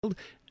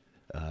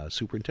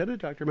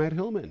Superintendent Dr. Matt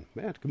Hillmann.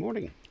 Matt, good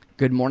morning.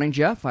 Good morning,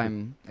 Jeff.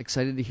 I'm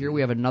excited to hear we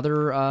have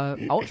another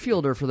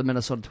outfielder for the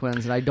Minnesota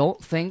Twins, and I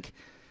don't think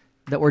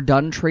that we're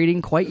done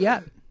trading quite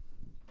yet.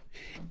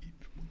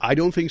 I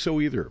don't think so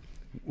either.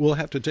 We'll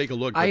have to take a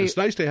look. But it's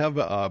nice to have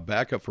a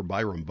backup for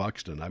Byron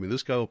Buxton. I mean,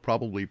 this guy will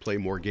probably play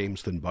more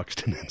games than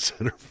Buxton in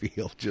center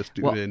field just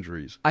due to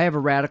injuries. I have a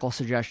radical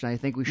suggestion. I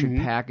think we should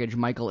package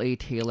Michael A.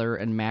 Taylor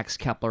and Max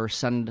Kepler,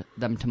 send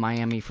them to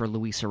Miami for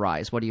Luis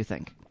Ariz. What do you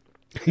think?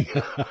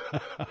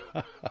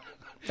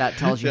 That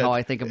tells you how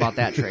I think about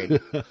that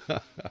trade.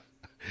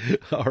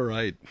 All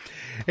right.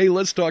 Hey,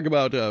 let's talk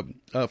about,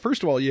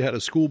 first of all, you had a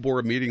school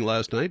board meeting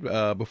last night.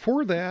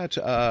 Before that,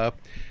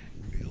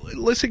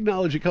 let's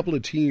acknowledge a couple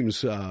of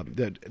teams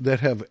that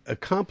have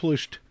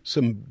accomplished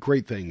some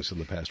great things in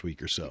the past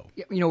week or so.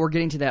 You know, we're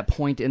getting to that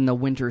point in the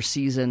winter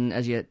season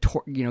as you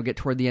get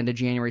toward the end of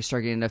January,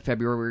 start getting into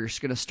February, where you're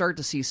going to start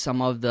to see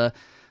some of the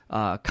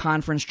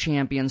conference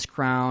champions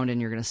crowned, and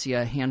you're going to see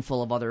a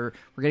handful of other.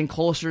 We're getting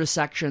closer to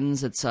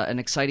sections. It's an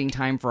exciting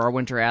time for our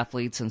winter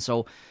athletes, and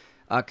so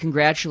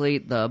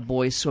congratulate the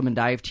boys swim and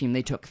dive team.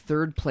 They took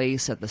third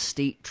place at the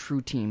state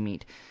true team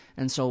meet.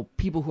 And so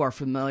people who are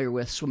familiar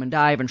with swim and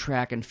dive and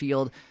track and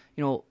field,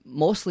 you know,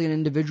 mostly an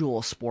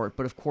individual sport,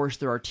 but of course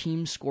there are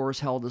team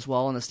scores held as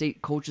well, and the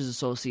state coaches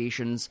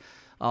associations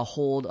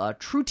hold a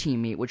true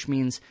team meet, which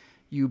means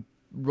you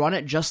run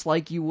it just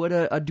like you would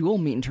a dual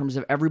meet in terms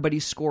of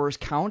everybody's scores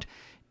count.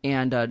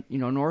 And,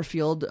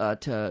 Northfield,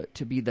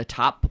 to be the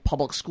top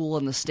public school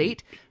in the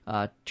state,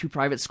 two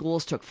private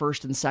schools took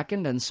first and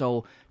second. And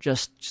so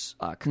just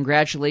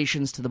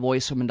congratulations to the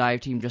boys swim and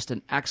dive team, just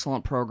an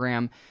excellent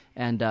program.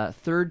 And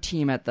third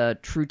team at the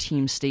True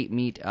Team State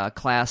Meet,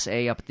 Class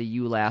A up at the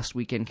U last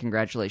weekend.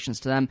 Congratulations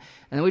to them.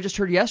 And then we just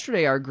heard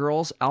yesterday our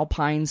girls'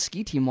 Alpine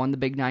ski team won the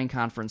Big Nine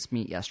Conference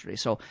meet yesterday.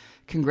 So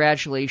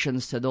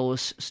congratulations to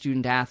those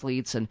student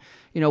athletes. And,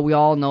 we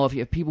all know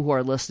if people who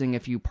are listening,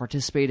 if you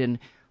participate in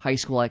high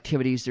school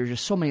activities, there's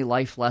just so many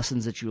life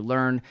lessons that you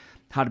learn: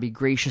 how to be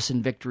gracious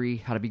in victory,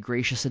 how to be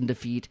gracious in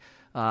defeat,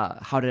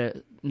 how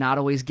to not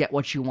always get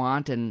what you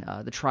want, and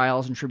the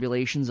trials and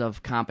tribulations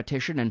of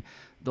competition. And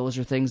those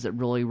are things that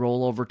really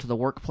roll over to the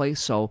workplace.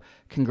 So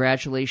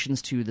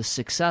congratulations to the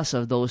success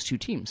of those two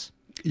teams.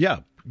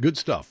 Yeah, good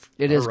stuff.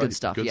 It is good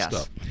stuff, yes.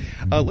 Stuff.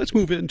 Let's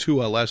move into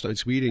last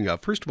night's meeting.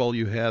 First of all,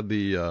 you had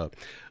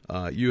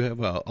you have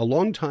a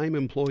longtime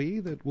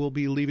employee that will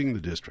be leaving the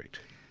district.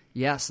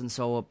 Yes, and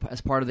so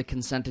as part of the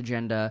consent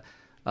agenda,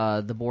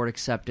 the board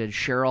accepted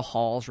Cheryl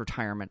Hall's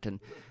retirement. And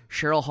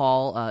Cheryl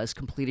Hall is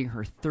completing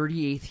her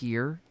 38th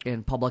year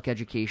in public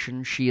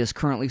education. She is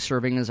currently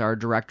serving as our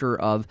Director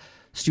of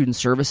Student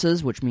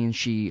Services, which means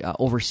she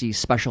oversees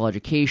special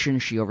education.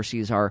 She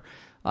oversees our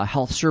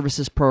health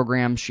services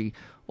programs. She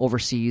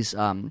oversees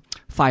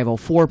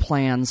 504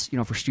 plans,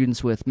 for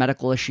students with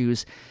medical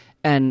issues.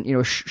 And,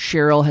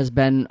 Cheryl has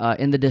been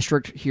in the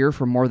district here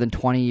for more than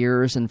 20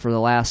 years, and for the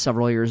last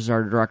several years as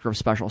our Director of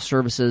Special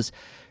Services.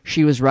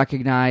 She was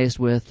recognized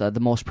with the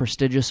most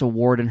prestigious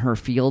award in her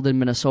field in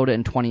Minnesota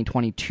in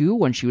 2022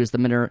 when she was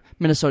the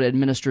Minnesota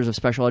Administrators of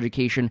Special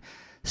Education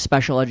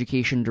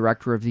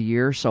Director of the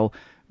Year. So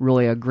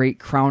really a great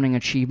crowning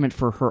achievement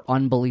for her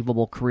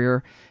unbelievable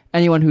career.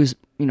 Anyone who's,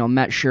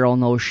 met Cheryl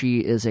knows she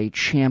is a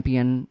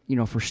champion,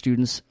 for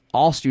students,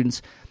 all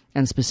students,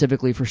 and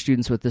specifically for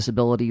students with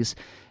disabilities.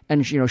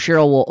 And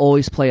Cheryl will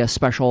always play a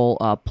special,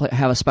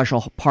 have a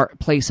special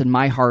place in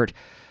my heart.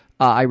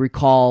 I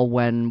recall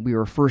when we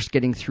were first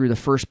getting through the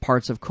first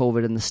parts of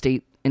COVID, and the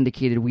state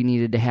indicated we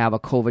needed to have a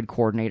COVID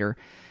coordinator.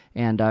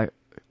 And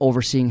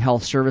overseeing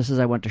health services,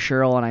 I went to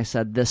Cheryl and I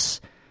said, "This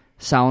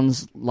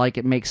sounds like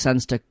it makes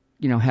sense to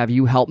have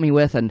you help me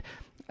with. And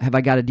have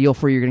I got a deal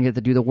for you? You're going to get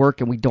to do the work,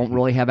 and we don't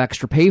really have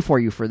extra pay for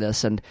you for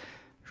this." And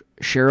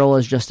Cheryl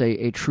is just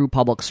a true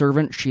public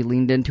servant. She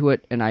leaned into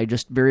it, and I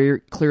just very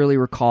clearly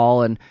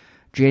recall in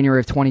January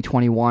of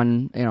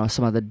 2021,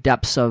 some of the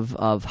depths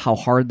of how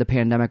hard the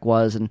pandemic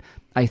was, and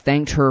I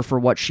thanked her for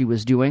what she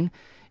was doing.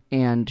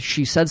 And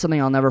she said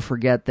something I'll never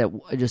forget that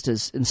just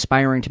is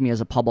inspiring to me as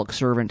a public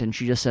servant, and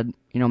she just said,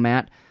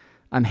 "Matt,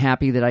 I'm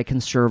happy that I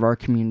can serve our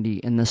community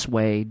in this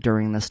way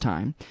during this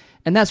time."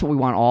 And that's what we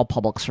want all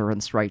public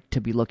servants, right,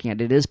 to be looking at.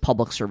 It is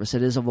public service.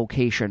 It is a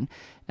vocation.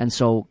 And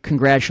so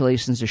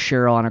congratulations to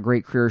Cheryl on a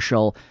great career.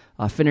 She'll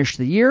finish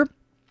the year,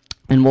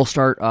 and we'll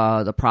start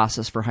the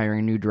process for hiring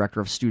a new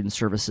Director of Student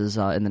Services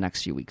in the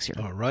next few weeks here.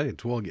 All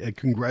right. Well,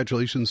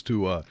 congratulations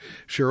to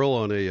Cheryl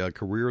on a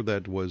career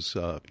that was,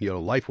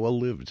 life well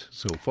lived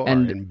so far.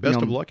 And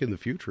best of luck in the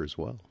future as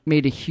well.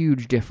 Made a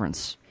huge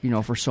difference,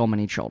 for so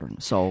many children.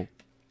 So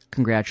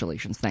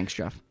congratulations. Thanks,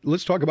 Jeff.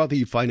 Let's talk about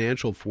the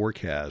financial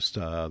forecast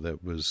that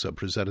was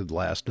presented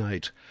last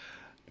night.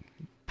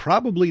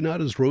 Probably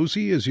not as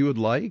rosy as you would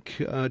like.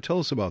 Tell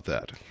us about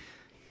that.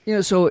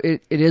 So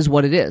it is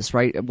what it is,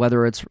 right?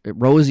 Whether it's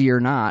rosy or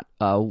not,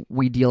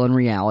 we deal in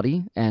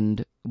reality,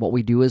 and what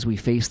we do is we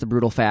face the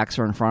brutal facts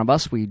that are in front of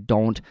us. We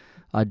don't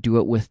do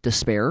it with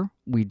despair.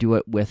 We do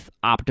it with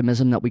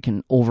optimism that we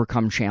can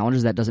overcome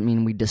challenges. That doesn't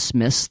mean we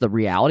dismiss the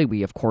reality.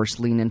 We, of course,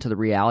 lean into the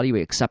reality.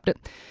 We accept it.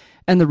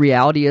 And the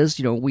reality is,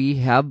 we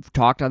have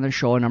talked on the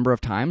show a number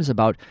of times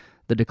about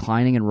the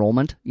declining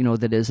enrollment,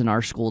 that is in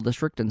our school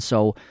district. And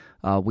so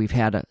we've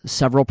had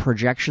several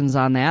projections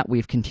on that.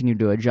 We've continued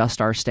to adjust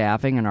our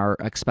staffing and our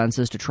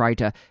expenses to try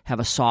to have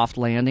a soft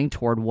landing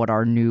toward what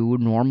our new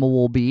normal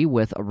will be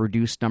with a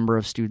reduced number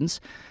of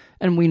students.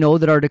 And we know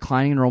that our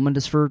declining enrollment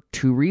is for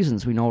two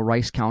reasons. We know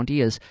Rice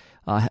County is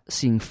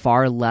seeing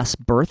far less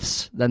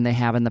births than they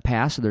have in the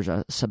past. So there's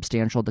a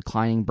substantial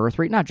declining birth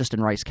rate, not just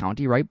in Rice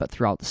County, right, but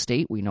throughout the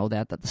state. We know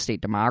that the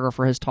state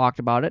demographer has talked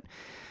about it.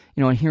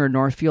 And here in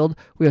Northfield,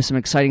 we have some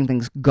exciting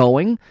things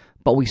going,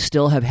 but we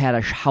still have had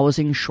a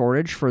housing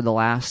shortage for the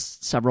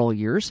last several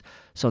years.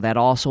 So that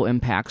also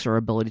impacts our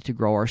ability to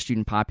grow our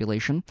student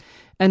population.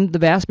 And the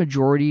vast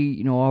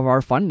majority, of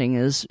our funding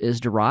is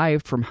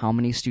derived from how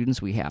many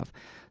students we have.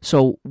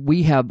 So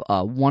we have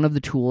one of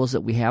the tools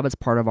that we have as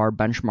part of our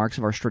benchmarks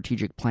of our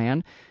strategic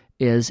plan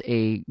is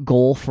a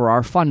goal for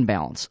our fund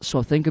balance.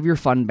 So think of your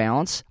fund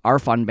balance, our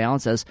fund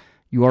balance, as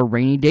your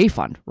rainy day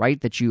fund, right?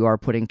 That you are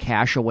putting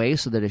cash away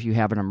so that if you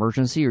have an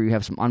emergency or you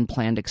have some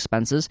unplanned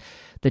expenses,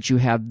 that you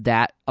have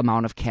that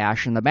amount of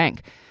cash in the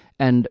bank.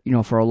 And,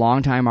 for a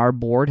long time, our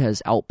board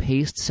has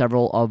outpaced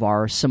several of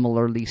our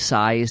similarly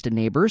sized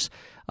neighbors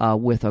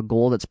with a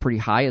goal that's pretty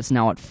high. It's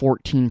now at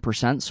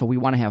 14%. So we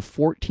want to have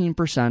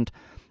 14%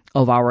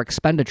 of our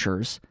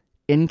expenditures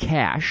in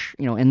cash,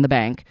 in the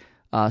bank,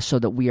 so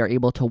that we are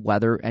able to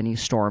weather any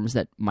storms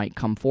that might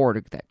come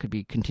forward. That could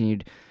be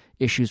continued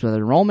issues with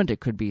enrollment. It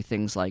could be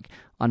things like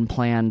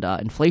unplanned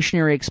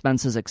inflationary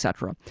expenses,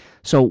 etc.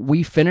 So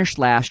we finished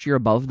last year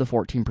above the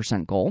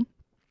 14% goal.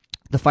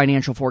 The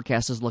financial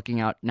forecast is looking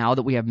out now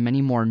that we have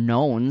many more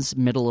knowns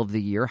middle of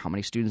the year. How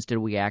many students did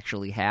we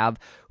actually have?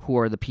 Who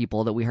are the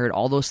people that we heard?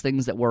 All those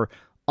things that were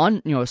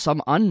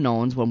some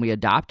unknowns when we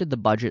adopted the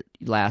budget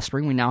last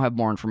spring. We now have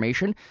more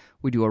information.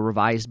 We do a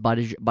revised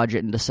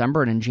budget in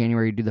December, and in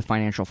January we do the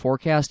financial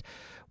forecast.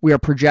 We are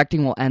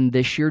projecting we'll end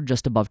this year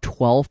just above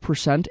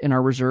 12% in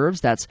our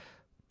reserves. That's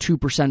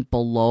 2%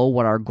 below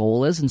what our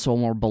goal is. And so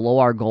when we're below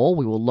our goal,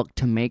 we will look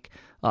to make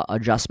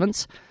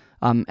adjustments.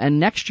 And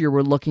next year,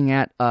 we're looking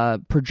at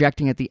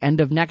projecting at the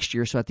end of next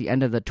year, so at the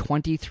end of the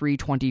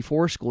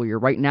 23-24 school year,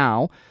 right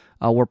now,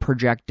 we're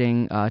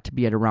projecting to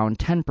be at around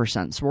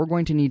 10%. So we're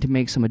going to need to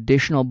make some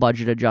additional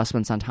budget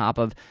adjustments on top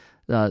of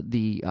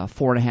the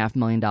 $4.5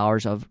 million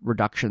of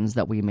reductions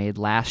that we made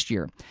last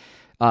year.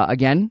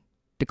 Again,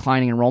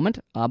 declining enrollment,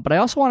 but I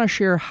also want to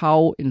share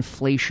how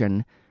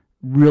inflation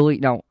really...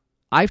 Now,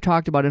 I've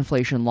talked about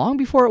inflation long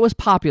before it was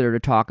popular to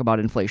talk about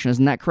inflation.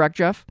 Isn't that correct,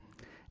 Jeff?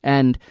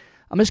 And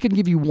I'm just going to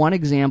give you one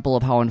example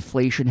of how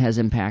inflation has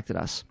impacted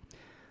us.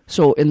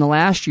 So in the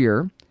last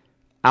year,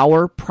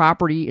 our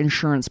property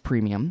insurance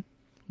premium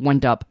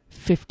went up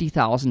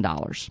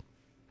 $50,000.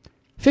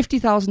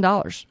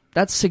 $50,000.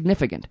 That's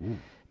significant. Ooh.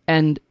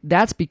 And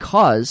that's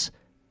because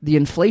the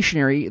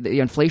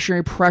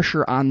inflationary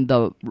pressure on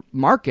the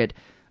market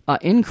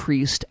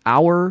increased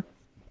the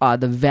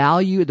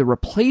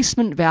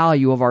replacement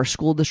value of our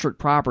school district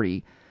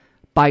property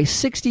by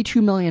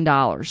 $62 million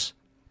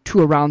to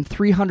around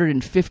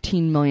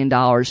 $315 million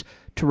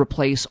to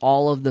replace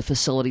all of the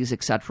facilities,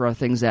 et cetera,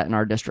 things that in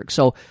our district.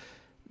 So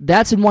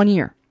that's in 1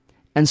 year.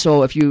 And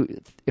so if you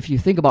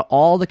think about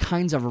all the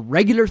kinds of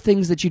regular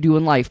things that you do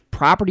in life,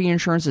 property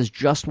insurance is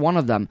just one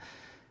of them.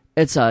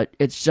 It's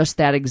just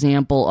that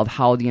example of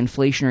how the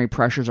inflationary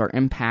pressures are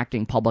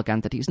impacting public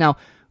entities. Now,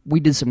 we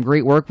did some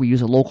great work. We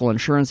use a local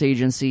insurance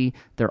agency.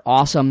 They're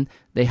awesome.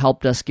 They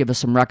helped us give us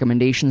some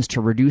recommendations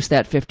to reduce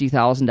that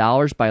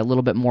 $50,000 by a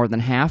little bit more than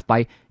half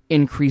by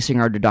increasing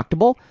our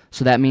deductible.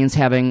 So that means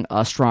having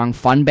a strong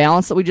fund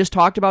balance that we just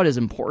talked about is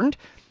important.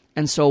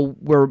 And so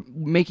we're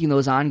making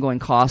those ongoing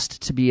costs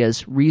to be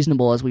as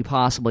reasonable as we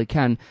possibly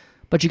can.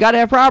 But you got to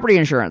have property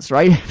insurance,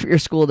 right, for your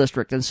school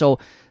district. And so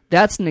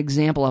that's an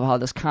example of how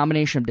this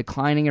combination of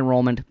declining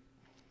enrollment,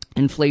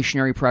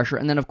 inflationary pressure,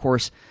 and then, of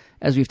course,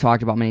 as we've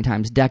talked about many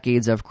times,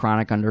 decades of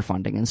chronic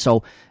underfunding. And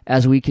so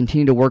as we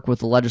continue to work with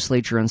the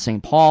legislature in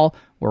St. Paul,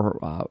 we're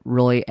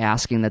really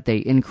asking that they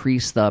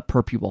increase the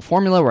per pupil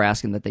formula. We're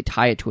asking that they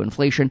tie it to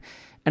inflation.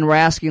 And we're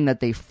asking that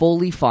they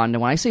fully fund,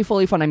 and when I say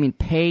fully fund, I mean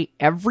pay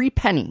every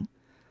penny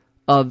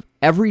of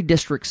every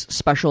district's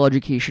special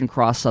education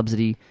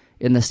cross-subsidy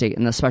in the state.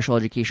 And the special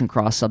education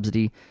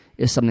cross-subsidy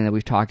is something that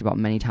we've talked about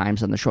many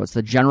times on the show. It's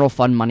the general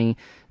fund money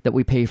that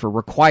we pay for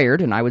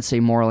required, and I would say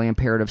morally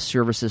imperative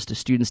services to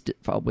students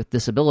with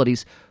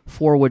disabilities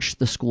for which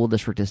the school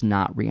district is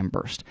not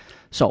reimbursed.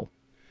 So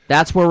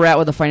that's where we're at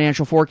with the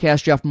financial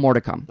forecast, Jeff. More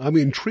to come. I'm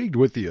intrigued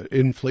with the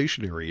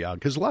inflationary,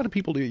 because a lot of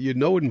people,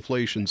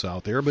 inflation's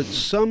out there, but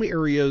some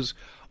areas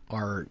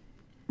are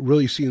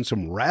really seeing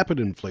some rapid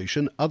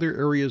inflation, other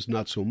areas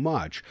not so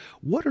much.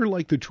 What are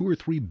like the 2 or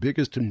 3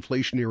 biggest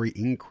inflationary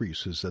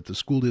increases that the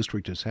school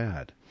district has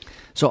had?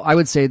 So I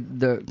would say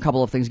the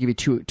couple of things, give you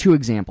two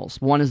examples.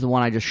 One is the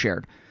one I just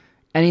shared.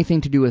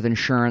 anything to do with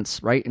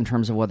insurance, right, in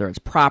terms of whether it's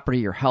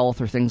property or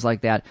health or things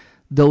like that,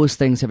 those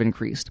things have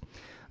increased.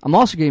 I'm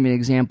also giving you an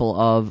example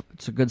of,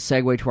 it's a good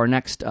segue to our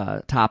next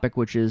topic,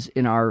 which is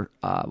in our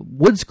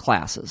woods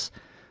classes.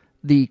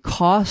 The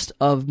cost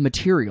of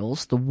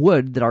materials, the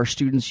wood that our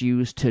students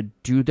use to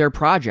do their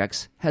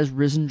projects, has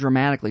risen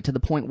dramatically to the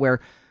point where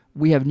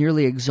we have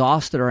nearly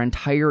exhausted our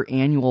entire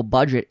annual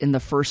budget in the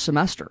first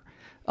semester,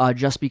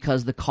 just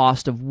because the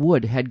cost of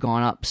wood had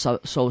gone up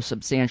so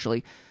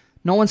substantially.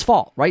 No one's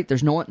fault, right?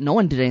 There's no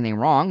one did anything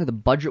wrong. The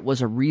budget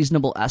was a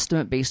reasonable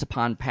estimate based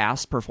upon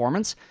past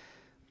performance.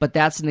 But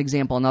that's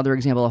another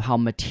example of how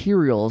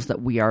materials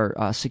that we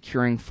are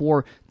securing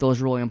for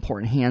those really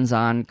important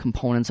hands-on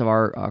components of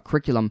our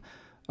curriculum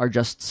are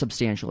just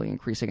substantially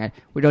increasing.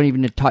 We don't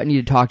even need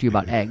to talk to you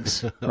about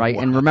eggs, right?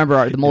 Wow. And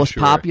remember, the most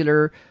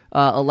popular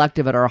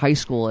elective at our high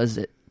school is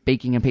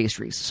baking and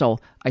pastries. So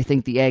I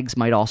think the eggs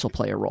might also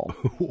play a role.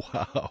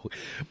 Wow.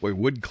 Boy,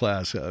 wood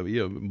class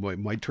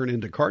might turn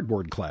into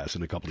cardboard class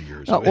in a couple of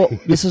years. Well,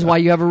 this is why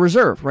you have a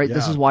reserve, right? Yeah.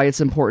 This is why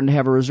it's important to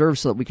have a reserve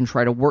so that we can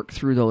try to work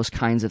through those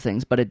kinds of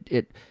things. But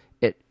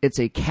it's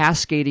a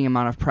cascading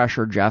amount of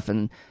pressure, Jeff,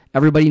 and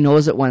everybody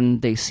knows it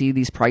when they see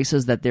these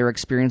prices that they're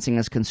experiencing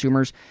as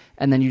consumers.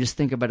 And then you just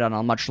think of it on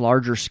a much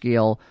larger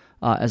scale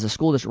as a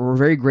school district. We're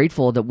very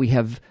grateful that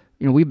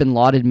we've been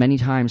lauded many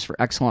times for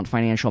excellent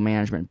financial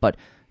management, but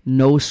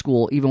no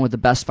school, even with the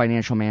best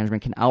financial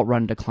management, can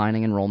outrun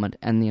declining enrollment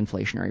and the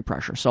inflationary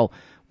pressure. So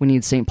we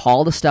need St.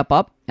 Paul to step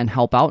up and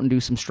help out and do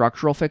some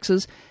structural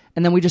fixes.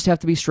 And then we just have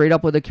to be straight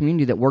up with the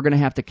community that we're going to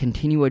have to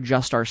continue to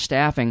adjust our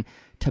staffing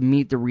to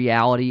meet the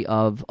reality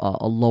of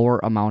a lower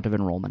amount of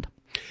enrollment.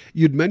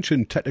 You'd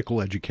mentioned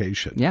technical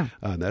education. Yeah.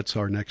 That's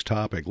our next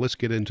topic. Let's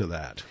get into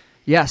that.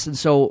 Yes. And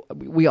so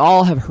we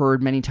all have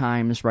heard many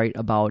times, right,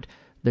 about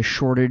the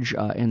shortage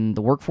in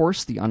the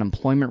workforce, the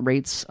unemployment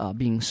rates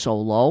being so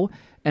low,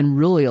 and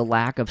really a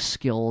lack of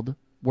skilled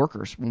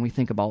workers. When we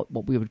think about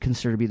what we would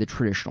consider to be the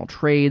traditional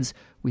trades,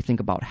 we think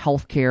about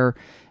healthcare.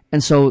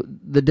 And so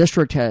the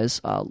district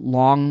has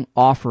long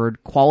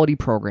offered quality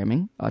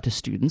programming to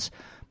students,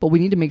 but we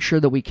need to make sure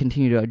that we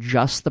continue to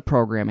adjust the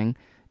programming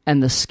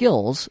and the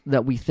skills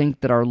that we think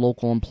that our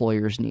local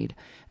employers need.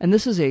 And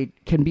this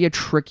can be a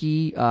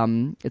tricky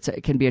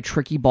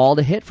ball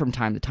to hit from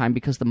time to time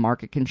because the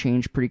market can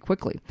change pretty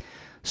quickly.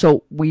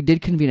 So we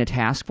did convene a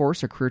task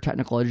force, a career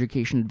technical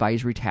education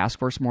advisory task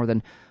force. More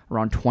than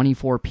around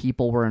 24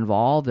 people were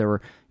involved. There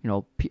were,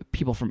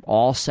 people from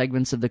all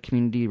segments of the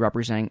community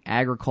representing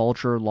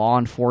agriculture, law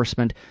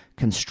enforcement,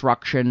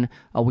 construction.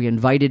 We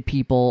invited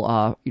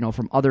people,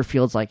 from other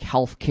fields like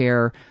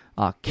healthcare,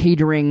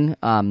 catering.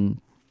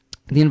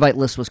 The invite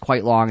list was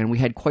quite long, and we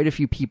had quite a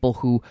few people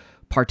who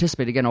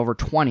participated, again, over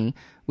 20.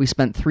 We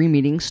spent 3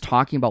 meetings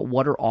talking about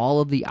what are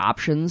all of the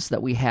options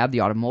that we have,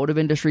 the automotive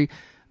industry,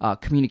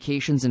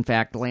 communications. In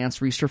fact, Lance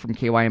Reister from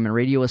KYMN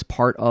Radio is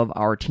part of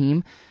our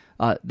team.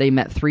 They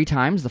met 3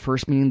 times. The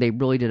first meeting, they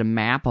really did a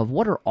map of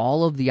what are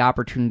all of the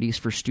opportunities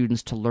for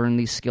students to learn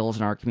these skills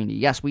in our community.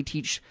 Yes, we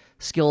teach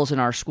skills in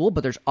our school,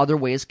 but there's other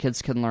ways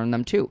kids can learn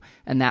them too.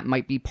 And that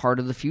might be part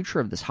of the future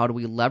of this. How do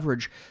we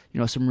leverage,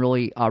 some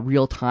really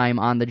real-time,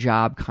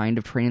 on-the-job kind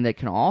of training that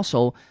can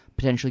also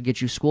potentially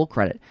get you school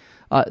credit?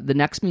 The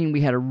next meeting,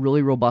 we had a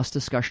really robust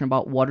discussion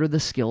about what are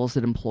the skills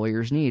that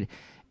employers need.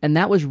 And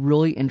that was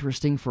really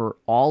interesting for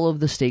all of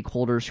the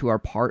stakeholders who are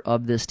part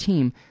of this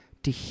team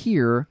to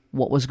hear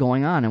what was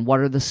going on and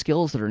what are the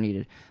skills that are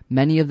needed.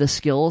 Many of the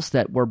skills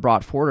that were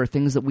brought forward are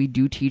things that we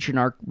do teach in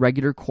our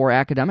regular core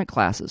academic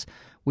classes.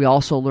 We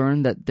also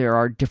learned that there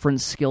are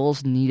different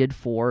skills needed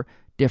for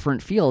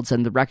different fields,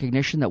 and the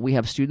recognition that we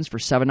have students for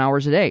 7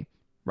 hours a day.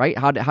 Right?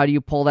 How do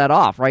you pull that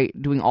off, right?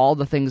 Doing all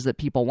the things that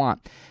people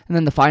want. And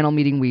then the final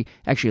meeting, we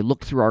actually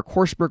looked through our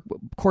course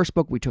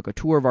book. We took a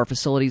tour of our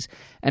facilities,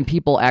 and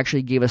people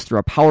actually gave us, through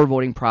a power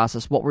voting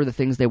process, what were the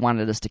things they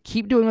wanted us to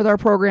keep doing with our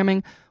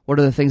programming, what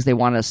are the things they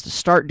wanted us to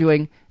start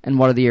doing, and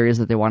what are the areas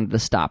that they wanted to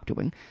stop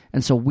doing.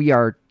 And so we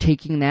are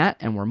taking that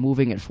and we're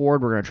moving it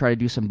forward. We're going to try to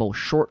do some both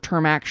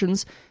short-term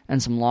actions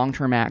and some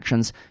long-term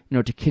actions,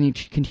 to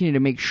continue to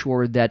make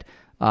sure that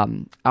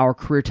our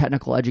career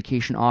technical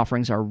education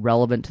offerings are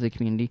relevant to the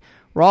community.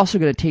 We're also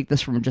going to take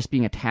this from just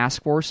being a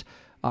task force.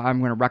 I'm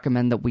going to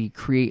recommend that we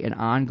create an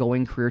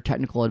ongoing career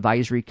technical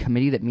advisory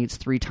committee that meets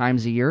 3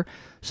 times a year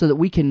so that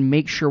we can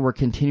make sure we're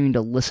continuing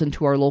to listen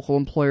to our local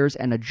employers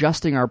and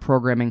adjusting our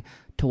programming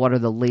to what are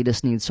the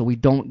latest needs so we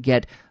don't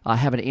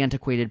have an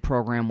antiquated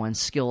program when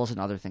skills and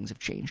other things have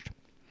changed.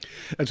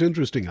 That's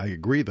interesting. I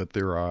agree that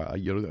there are,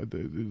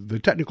 the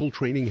technical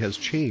training has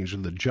changed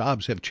and the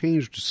jobs have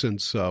changed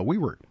since we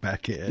were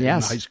back in high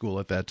school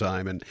at that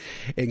time. And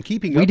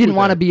keeping we didn't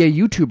want to be a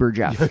YouTuber,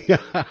 Jeff.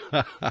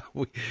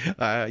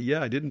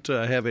 I didn't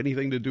have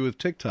anything to do with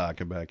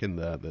TikTok back in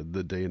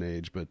the day and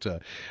age. But the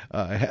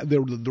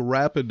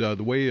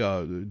way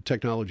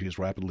technology is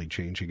rapidly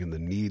changing and the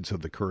needs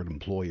of the current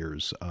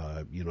employers,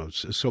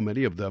 so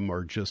many of them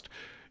are just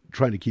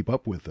trying to keep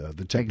up with the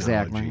technology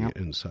Exactly, yep.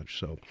 and such.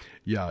 So,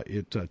 yeah,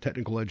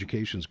 technical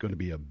education is going to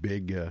be a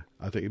big,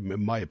 I think,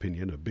 in my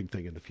opinion, a big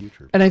thing in the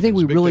future. And I think It's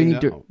we a big really thing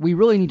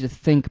now. need to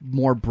think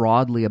more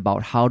broadly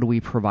about how do we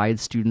provide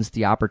students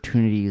the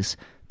opportunities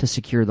to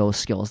secure those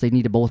skills. They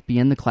need to both be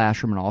in the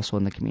classroom and also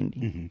in the community.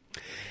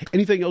 Mm-hmm.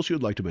 Anything else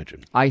you'd like to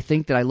mention? I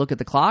think that I look at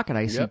the clock and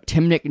I see Yep.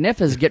 Tim McNiff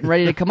is getting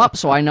ready to come up,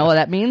 so I know what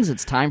that means.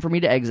 It's time for me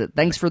to exit.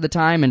 Thanks for the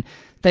time, and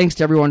thanks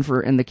to everyone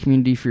in the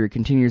community for your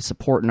continued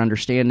support and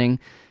understanding.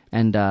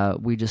 And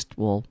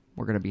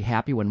we're going to be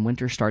happy when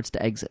winter starts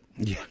to exit.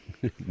 Yeah,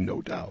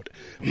 no doubt.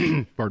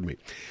 Pardon me.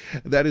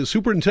 That is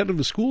Superintendent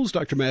of Schools,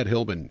 Dr. Matt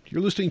Hillmann.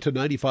 You're listening to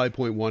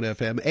 95.1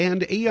 FM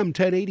and AM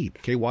 1080,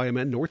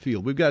 KYMN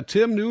Northfield. We've got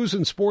Tim, news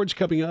and sports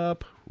coming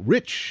up.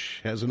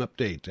 Rich has an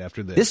update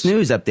after this. This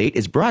news update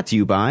is brought to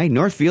you by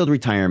Northfield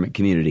Retirement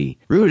Community.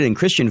 Rooted in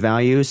Christian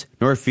values,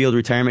 Northfield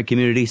Retirement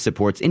Community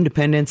supports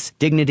independence,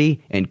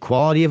 dignity, and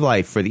quality of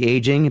life for the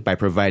aging by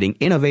providing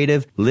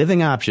innovative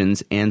living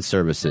options and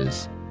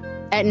services.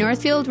 At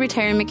Northfield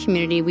Retirement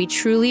Community, we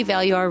truly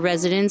value our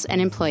residents and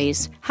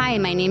employees. Hi,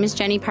 my name is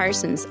Jenny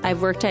Parsons.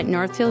 I've worked at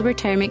Northfield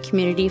Retirement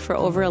Community for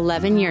over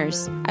 11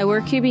 years. I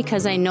work here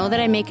because I know that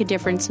I make a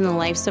difference in the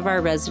lives of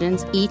our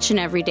residents each and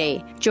every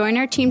day. Join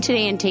our team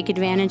today and take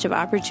advantage of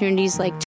opportunities like